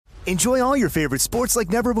Enjoy all your favorite sports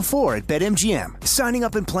like never before at BetMGM. Signing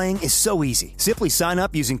up and playing is so easy. Simply sign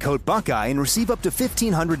up using code Buckeye and receive up to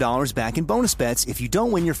 $1,500 back in bonus bets if you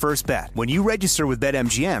don't win your first bet. When you register with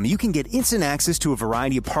BetMGM, you can get instant access to a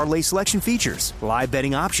variety of parlay selection features, live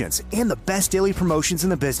betting options, and the best daily promotions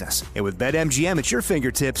in the business. And with BetMGM at your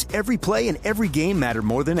fingertips, every play and every game matter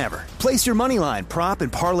more than ever. Place your moneyline, prop,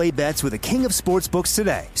 and parlay bets with the king of sportsbooks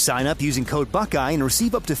today. Sign up using code Buckeye and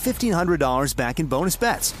receive up to $1,500 back in bonus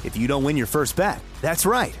bets if you don't win your first bet. That's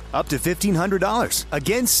right, up to $1,500.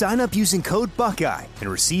 Again, sign up using code Buckeye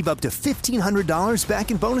and receive up to $1,500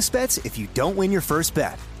 back in bonus bets if you don't win your first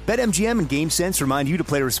bet. BetMGM and GameSense remind you to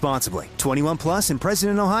play responsibly. 21 plus and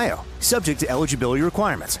present in Ohio. Subject to eligibility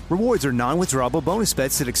requirements. Rewards are non-withdrawable bonus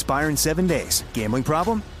bets that expire in 7 days. Gambling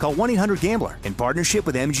problem? Call 1-800-GAMBLER in partnership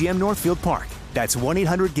with MGM Northfield Park. That's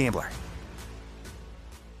 1-800-GAMBLER.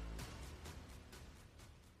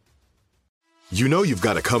 You know you've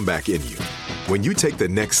got a comeback in you. When you take the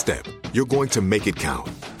next step, you're going to make it count.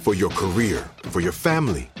 For your career, for your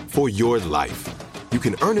family, for your life. You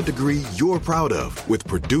can earn a degree you're proud of with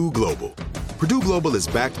Purdue Global. Purdue Global is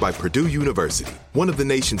backed by Purdue University, one of the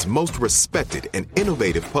nation's most respected and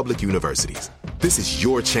innovative public universities. This is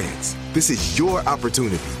your chance. This is your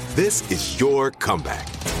opportunity. This is your comeback.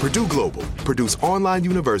 Purdue Global, Purdue's online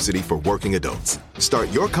university for working adults. Start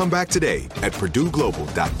your comeback today at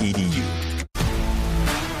purdueglobal.edu.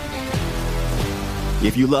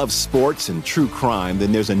 If you love sports and true crime,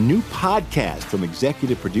 then there's a new podcast from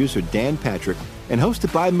executive producer Dan Patrick and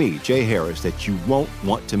hosted by me, Jay Harris, that you won't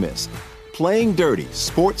want to miss. Playing Dirty: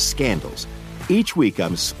 Sports Scandals. Each week,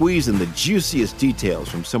 I'm squeezing the juiciest details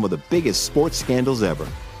from some of the biggest sports scandals ever.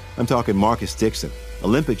 I'm talking Marcus Dixon,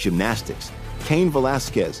 Olympic gymnastics, Cain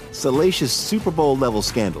Velasquez, salacious Super Bowl-level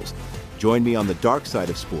scandals. Join me on the dark side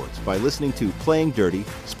of sports by listening to Playing Dirty: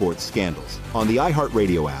 Sports Scandals on the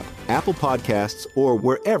iHeartRadio app, Apple Podcasts, or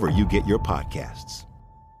wherever you get your podcasts.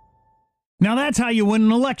 Now that's how you win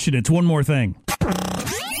an election. It's one more thing.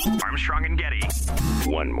 Armstrong and Getty.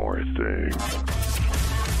 One more thing.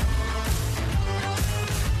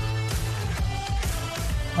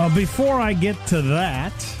 Before I get to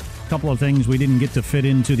that, a couple of things we didn't get to fit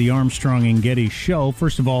into the Armstrong and Getty show.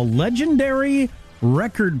 First of all, legendary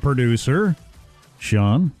record producer,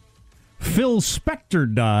 Sean, Phil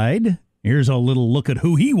Spector died. Here's a little look at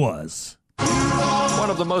who he was. One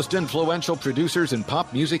of the most influential producers in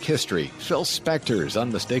pop music history, Phil Spector's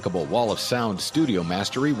unmistakable wall of sound studio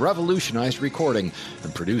mastery revolutionized recording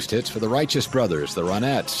and produced hits for the Righteous Brothers, the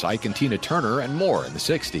Ronettes, Ike and Tina Turner, and more in the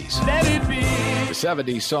 60s. Let it be. The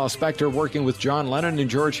 70s saw Spector working with John Lennon and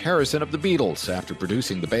George Harrison of the Beatles after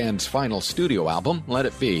producing the band's final studio album, Let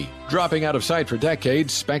It Be. Dropping out of sight for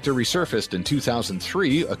decades, Spector resurfaced in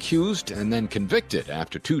 2003, accused and then convicted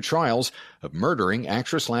after 2 trials of murdering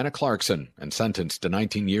actress Lana Clarkson and sentenced to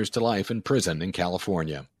 19 years to life in prison in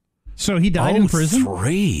California. So he died in prison?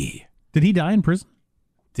 3. Did he die in prison?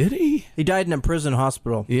 Did he? He died in a prison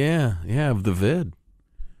hospital. Yeah, of the vid.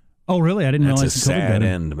 Oh, really? I didn't realize. That's a sad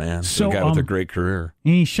end, man. So, a guy with a great career.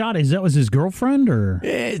 And he shot. That was his girlfriend, or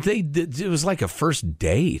it was like a first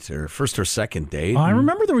date, or first or second date. I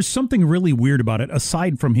remember there was something really weird about it,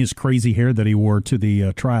 aside from his crazy hair that he wore to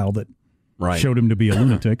the trial that showed him to be a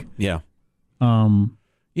lunatic. Yeah.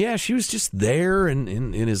 Yeah, she was just there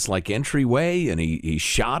in his like entryway, and he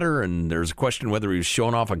shot her, and there's a question whether he was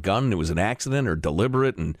showing off a gun and it was an accident or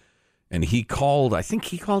deliberate, and he called, I think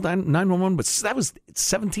he called 911, but that was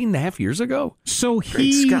 17 and a half years ago. So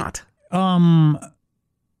Great Scott. What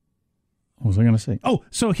was I going to say? Oh,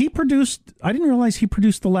 so he produced, I didn't realize he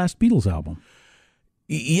produced the last Beatles album.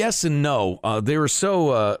 Yes and no. They were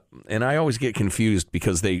so, and I always get confused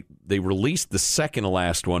because they released the second to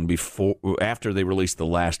last one after they released the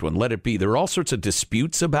last one, Let It Be. There were all sorts of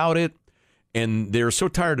disputes about it, and they were so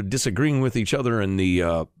tired of disagreeing with each other and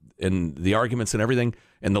the arguments and everything,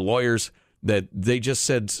 and the lawyers, that they just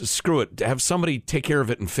said, screw it, have somebody take care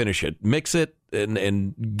of it and finish it, mix it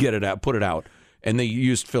and get it out, put it out. And they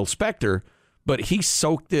used Phil Spector, but he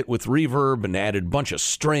soaked it with reverb and added a bunch of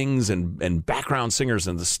strings and background singers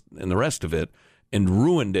and the rest of it, and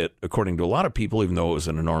ruined it, according to a lot of people, even though it was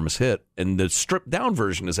an enormous hit. And the stripped down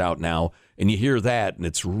version is out now, and you hear that, and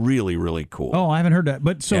it's really, really cool. Oh, I haven't heard that.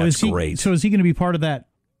 But so is he great. So is he going to be part of that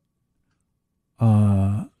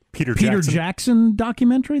Peter Jackson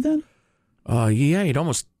documentary then? Yeah, he'd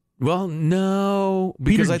almost. Well, no,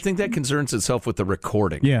 because I think that concerns itself with the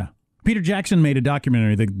recording. Yeah, Peter Jackson made a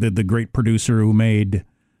documentary. The great producer who made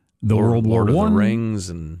the World War I, Lord of the Rings,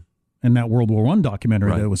 and that World War I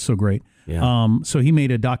documentary that was so great. Yeah. So he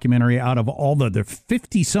made a documentary out of all the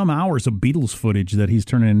 50 some hours of Beatles footage that he's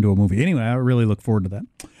turning into a movie. Anyway, I really look forward to that.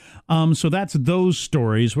 So that's those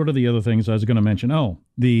stories. What are the other things I was going to mention? Oh,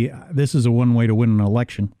 this is a one way to win an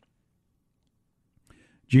election.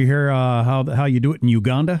 Did you hear how you do it in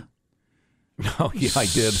Uganda? Oh, yeah, I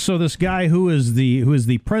did. So this guy who is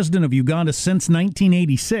the president of Uganda since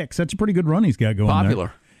 1986, that's a pretty good run he's got going there.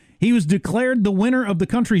 Popular. He was declared the winner of the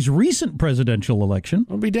country's recent presidential election.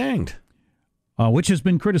 I'll be danged. Which has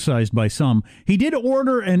been criticized by some. He did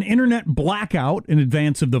order an internet blackout in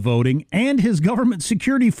advance of the voting, and his government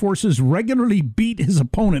security forces regularly beat his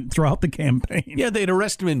opponent throughout the campaign. Yeah, they'd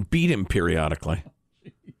arrest him and beat him periodically.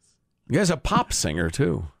 The guy's a pop singer,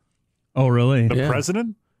 too. Oh, really? The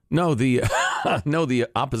president? No, the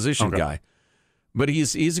opposition guy. But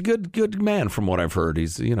he's a good man from what I've heard.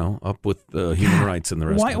 He's, up with human rights and the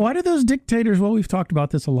rest of it. Why do those dictators, well, we've talked about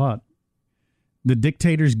this a lot. The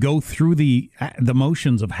dictators go through the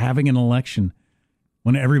motions of having an election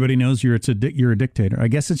when everybody knows you're a dictator. I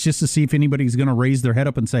guess it's just to see if anybody's going to raise their head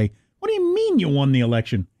up and say, "What do you mean you won the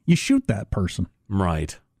election?" You shoot that person.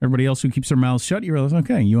 Right. Everybody else who keeps their mouths shut, you realize,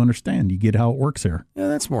 okay, you understand. You get how it works here. Yeah,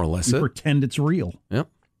 that's more or less you it. Pretend it's real. Yep.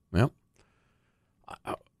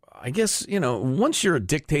 I guess, once you're a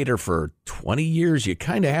dictator for 20 years, you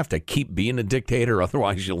kind of have to keep being a dictator.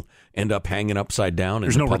 Otherwise, you'll end up hanging upside down.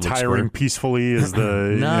 There's no retiring peacefully is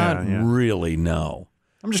the... Not really, no.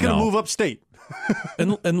 I'm just going to move upstate.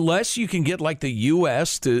 Unless you can get like the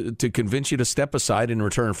U.S. to convince you to step aside in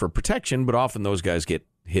return for protection, but often those guys get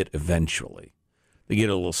hit eventually. They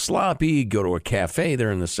get a little sloppy, go to a cafe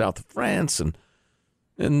there in the south of France, and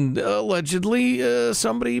allegedly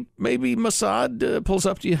somebody, maybe Mossad, pulls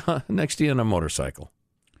up to you next to you on a motorcycle.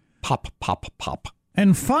 Pop, pop, pop.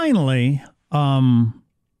 And finally,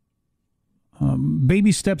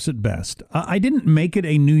 baby steps at best. I didn't make it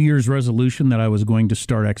a New Year's resolution that I was going to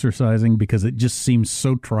start exercising because it just seems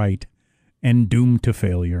so trite and doomed to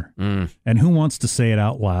failure. And who wants to say it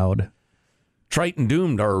out loud? Trite and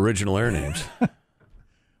doomed are original air names.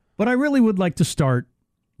 But I really would like to start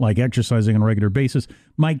exercising on a regular basis.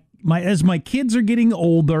 As my kids are getting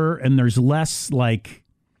older and there's less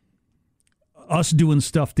us doing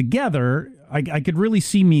stuff together, I could really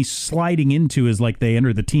see me sliding into as they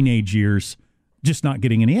enter the teenage years, just not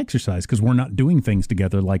getting any exercise because we're not doing things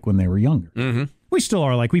together like when they were younger. Mm-hmm. We still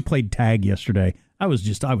are. We played tag yesterday. I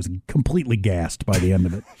was completely gassed by the end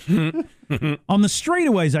of it. On the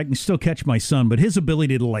straightaways, I can still catch my son, but his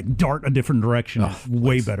ability to dart a different direction is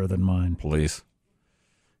way better than mine. Please.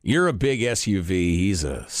 You're a big SUV. He's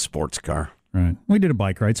a sports car. Right. We did a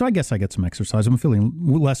bike ride, so I guess I get some exercise. I'm feeling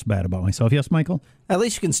less bad about myself. Yes, Michael? At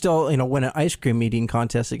least you can still, win an ice cream eating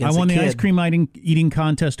contest against I won a the kid. ice cream eating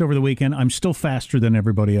contest over the weekend. I'm still faster than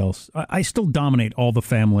everybody else. I still dominate all the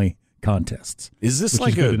family contests. Is this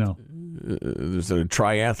like is it a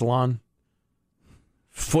triathlon?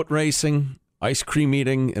 Foot racing, ice cream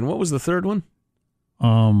eating, and what was the third one?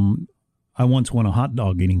 I once won a hot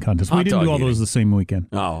dog eating contest. We didn't do all those the same weekend.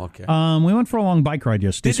 Oh, okay. We went for a long bike ride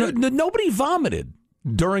yesterday. Nobody vomited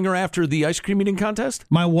during or after the ice cream eating contest?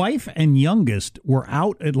 My wife and youngest were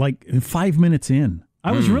out at 5 minutes in.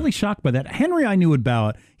 I was really shocked by that. Henry, I knew would bow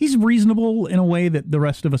out. He's reasonable in a way that the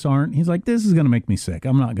rest of us aren't. He's like, this is going to make me sick.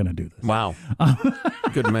 I'm not going to do this. Wow.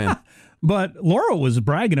 Good man. But Laura was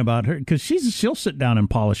bragging about her because she'll sit down and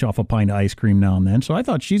polish off a pint of ice cream now and then. So I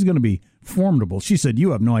thought she's going to be formidable. She said,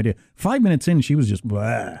 "You have no idea." 5 minutes in, she was just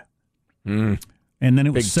blah. And then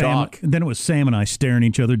it was Sam. Then it was Sam and I staring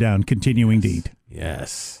each other down, continuing to eat.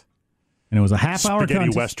 Yes. And it was a half-hour spaghetti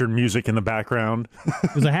contest. Western music in the background.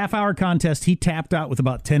 It was a half-hour contest. He tapped out with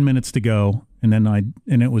about 10 minutes to go, and then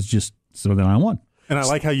it was just so then I won. And I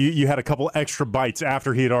like how you had a couple extra bites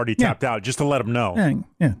after he had already tapped out, just to let him know.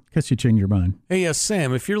 Yeah, because you change your mind. Hey,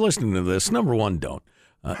 Sam, if you're listening to this, number one, don't.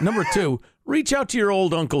 Number two, reach out to your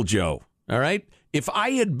old Uncle Joe, all right? If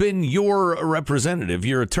I had been your representative,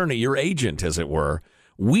 your attorney, your agent, as it were,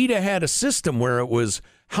 we'd have had a system where it was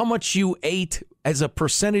how much you ate as a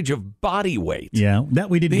percentage of body weight. Yeah, that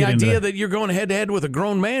we did get into. The idea that you're going head-to-head with a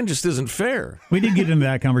grown man just isn't fair. We did get into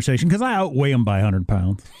that conversation because I outweigh him by 100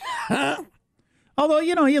 pounds. Although,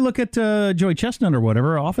 you look at Joey Chestnut or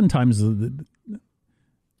whatever, oftentimes the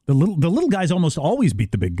little guys almost always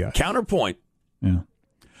beat the big guy. Counterpoint. Yeah.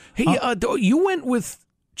 Hey, you went with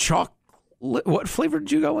chocolate. What flavor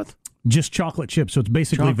did you go with? Just chocolate chip. So it's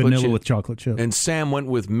basically vanilla with chocolate chip. And Sam went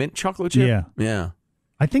with mint chocolate chip? Yeah. Yeah.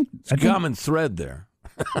 I think common thread there.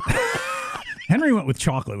 Henry went with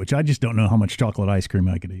chocolate, which I just don't know how much chocolate ice cream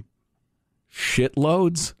I could eat.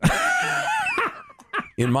 Shitloads.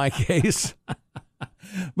 In my case.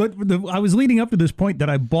 But I was leading up to this point that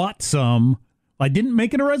I bought some. I didn't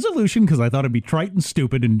make it a resolution because I thought it'd be trite and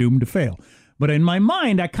stupid and doomed to fail. But in my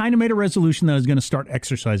mind, I kind of made a resolution that I was going to start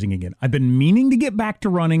exercising again. I've been meaning to get back to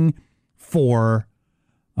running for,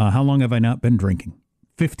 how long have I not been drinking?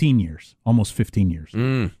 15 years, almost 15 years.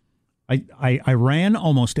 I ran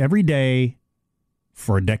almost every day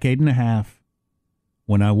for a decade and a half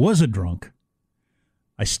when I was a drunk.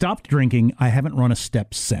 I stopped drinking. I haven't run a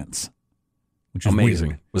step since, which is amazing.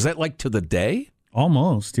 Weird. Was that like to the day?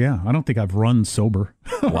 Almost, yeah. I don't think I've run sober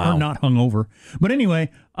Wow. or not hungover. But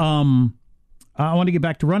anyway, I want to get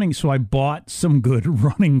back to running, so I bought some good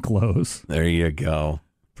running clothes. There you go.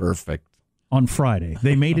 Perfect. On Friday.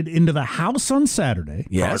 They made it into the house on Saturday.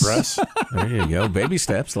 Yes. Progress. There you go. Baby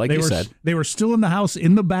steps, like you said. They were still in the house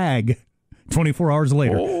in the bag 24 hours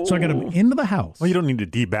later. Oh. So I got them into the house. Well, you don't need to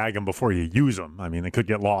debag them before you use them. I mean, they could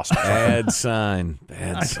get lost. Bad sign.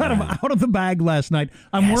 I got them out of the bag last night.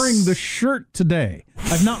 I'm wearing the shirt today.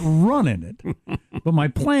 I've not run in it. But my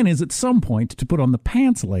plan is at some point to put on the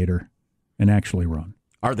pants later and actually run.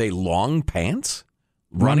 Are they long pants?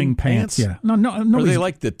 Running pants? Yeah. No. Are they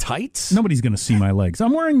like the tights? Nobody's going to see my legs.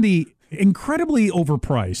 I'm wearing the incredibly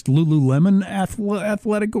overpriced Lululemon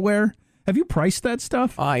athletic wear. Have you priced that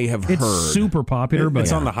stuff? I have heard. It's super popular, but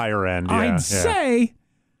it's on the higher end. Yeah, I'd say,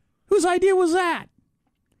 whose idea was that?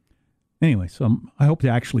 Anyway, so I hope to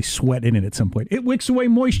actually sweat in it at some point. It wicks away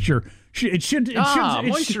moisture.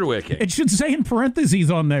 Moisture wicking. It should say in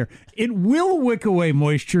parentheses on there, it will wick away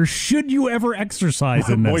moisture should you ever exercise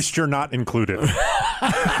in this. Moisture not included.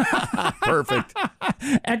 Perfect.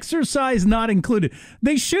 Exercise not included.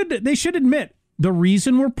 They should admit the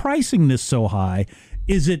reason we're pricing this so high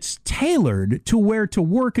is it's tailored to wear to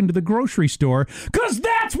work into the grocery store because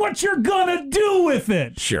that's what you're going to do with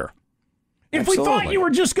it. Sure. If we thought you were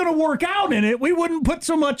just going to work out in it, we wouldn't put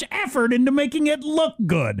so much effort into making it look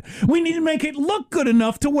good. We need to make it look good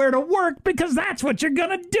enough to wear to work because that's what you're going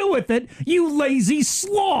to do with it, you lazy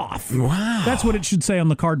sloth. Wow. That's what it should say on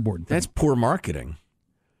the cardboard thing. That's poor marketing.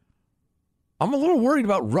 I'm a little worried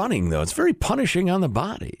about running, though. It's very punishing on the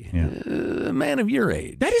body. Yeah. A man of your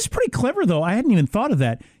age. That is pretty clever, though. I hadn't even thought of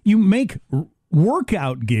that. You make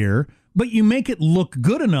workout gear, but you make it look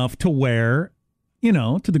good enough to wear,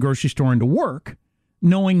 to the grocery store and to work,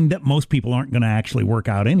 knowing that most people aren't going to actually work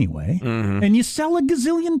out anyway. Mm-hmm. And you sell a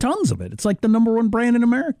gazillion tons of it. It's like the number one brand in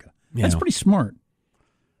America. Yeah. That's pretty smart.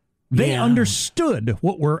 They understood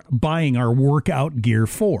what we're buying our workout gear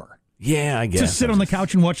for. Yeah, I guess. To sit on the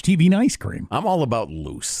couch and watch TV and ice cream. I'm all about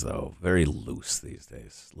loose, though. Very loose these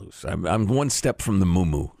days. Loose. I'm one step from the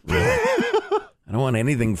moo-moo, really. I don't want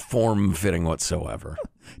anything form-fitting whatsoever.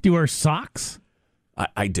 Do you wear socks?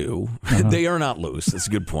 I do. Uh-huh. They are not loose. That's a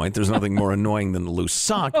good point. There's nothing more annoying than a loose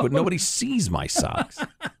sock, but nobody sees my socks.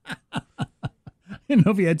 I didn't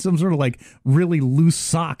know if you had some sort of really loose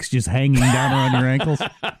socks just hanging down around your ankles.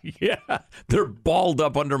 Yeah. They're balled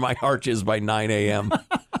up under my arches by 9 a.m.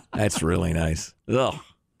 That's really nice. Ugh.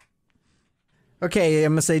 Okay,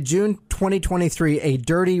 I'm going to say June 2023, a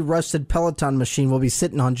dirty, rusted Peloton machine will be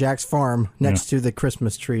sitting on Jack's farm next to the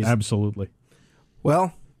Christmas trees. Absolutely.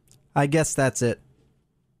 Well, I guess that's it.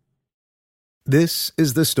 This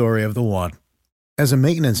is the story of the one. As a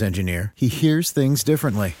maintenance engineer, he hears things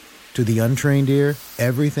differently. To the untrained ear,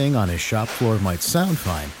 everything on his shop floor might sound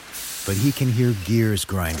fine, but he can hear gears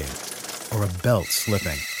grinding or a belt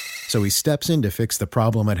slipping. So he steps in to fix the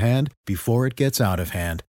problem at hand before it gets out of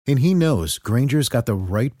hand. And he knows Grainger's got the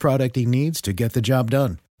right product he needs to get the job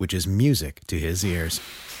done, which is music to his ears.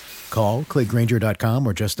 Call, click Grainger.com,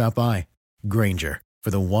 or just stop by. Grainger,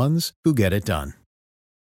 for the ones who get it done.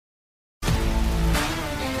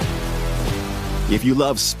 If you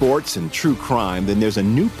love sports and true crime, then there's a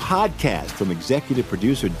new podcast from executive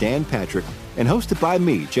producer Dan Patrick and hosted by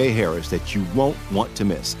me, Jay Harris, that you won't want to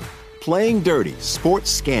miss. Playing Dirty: Sports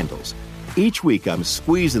Scandals. Each week, I'm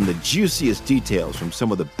squeezing the juiciest details from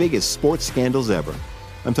some of the biggest sports scandals ever.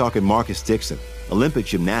 I'm talking Marcus Dixon, Olympic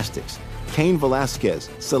gymnastics, Cain Velasquez,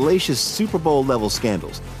 salacious Super Bowl-level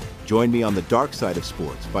scandals. Join me on the dark side of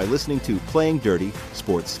sports by listening to Playing Dirty: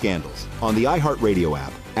 Sports Scandals on the iHeartRadio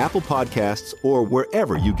app, Apple Podcasts, or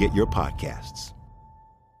wherever you get your podcasts.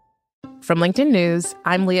 From LinkedIn News,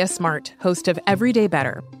 I'm Leah Smart, host of Everyday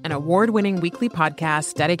Better, an award-winning weekly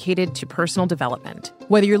podcast dedicated to personal development.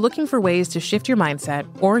 Whether you're looking for ways to shift your mindset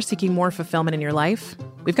or seeking more fulfillment in your life,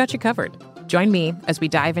 we've got you covered. Join me as we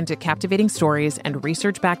dive into captivating stories and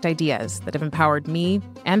research-backed ideas that have empowered me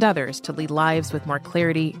and others to lead lives with more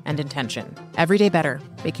clarity and intention. Everyday Better,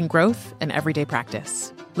 making growth an everyday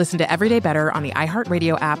practice. Listen to Everyday Better on the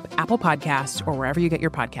iHeartRadio app, Apple Podcasts, or wherever you get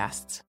your podcasts.